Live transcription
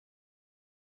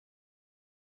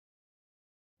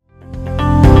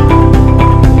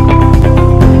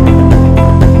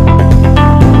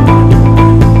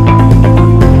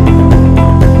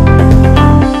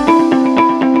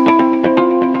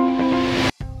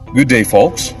Good day,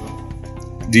 folks.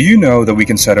 Do you know that we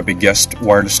can set up a guest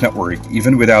wireless network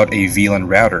even without a VLAN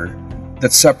router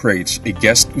that separates a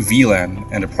guest VLAN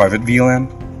and a private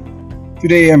VLAN?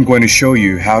 Today I'm going to show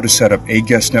you how to set up a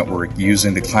guest network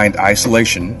using the client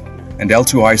isolation and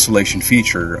L2 isolation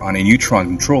feature on a NUTRUN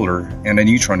controller and a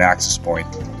NUTRUN access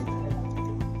point.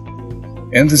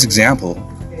 In this example,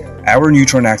 our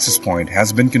NUTRUN access point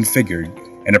has been configured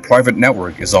and a private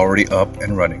network is already up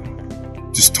and running.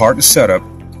 To start the setup,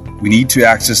 we need to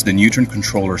access the NUTRUN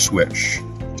controller switch.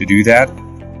 To do that,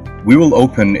 we will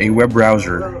open a web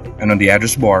browser and on the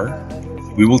address bar,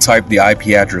 we will type the IP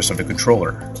address of the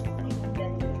controller.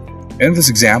 In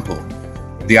this example,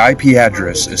 the IP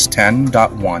address is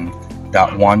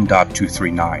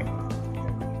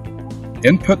 10.1.1.239.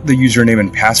 Input the username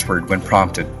and password when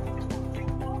prompted.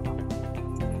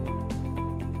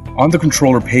 On the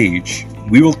controller page,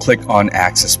 we will click on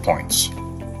Access Points.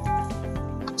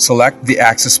 Select the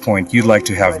access point you'd like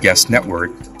to have guest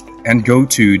network and go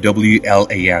to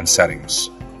WLAN settings.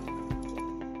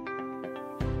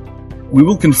 We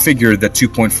will configure the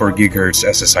 2.4 GHz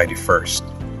SSID first.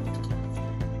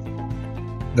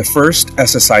 The first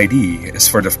SSID is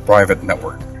for the private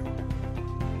network.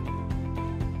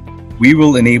 We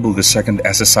will enable the second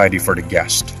SSID for the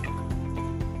guest.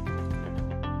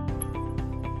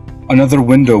 Another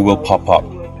window will pop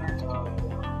up.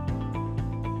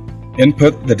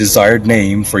 Input the desired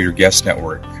name for your guest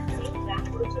network.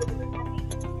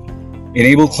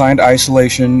 Enable client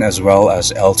isolation as well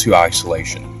as L2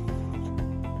 isolation.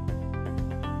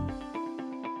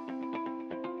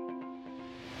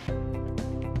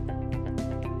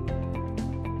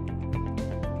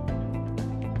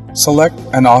 Select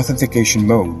an authentication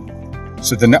mode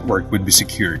so the network would be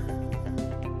secured.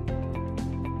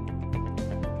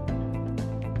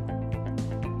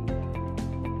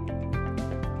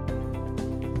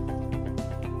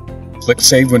 Click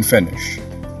Save when finished.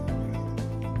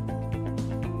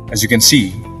 As you can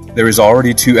see, there is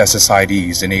already 2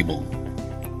 SSIDs enabled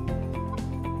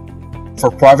for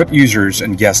private users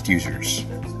and guest users.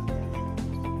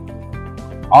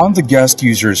 On the guest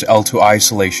user's L2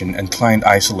 isolation and client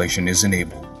isolation is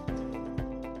enabled.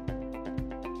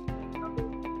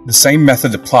 The same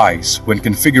method applies when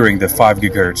configuring the 5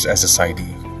 GHz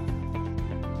SSID.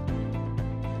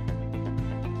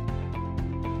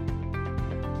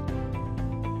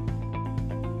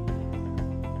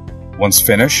 Once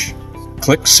finished,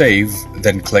 click Save,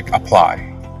 then click Apply.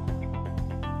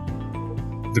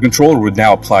 The controller would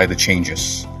now apply the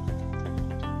changes.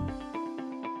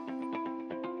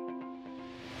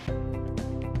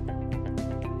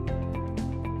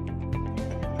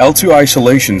 L2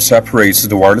 isolation separates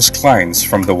the wireless clients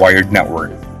from the wired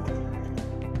network.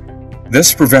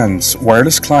 This prevents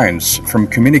wireless clients from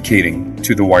communicating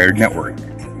to the wired network.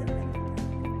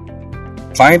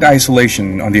 Client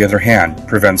isolation, on the other hand,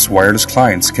 prevents wireless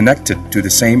clients connected to the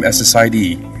same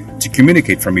SSID to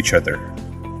communicate from each other.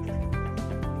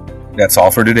 That's all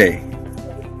for today.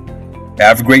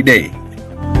 Have a great day.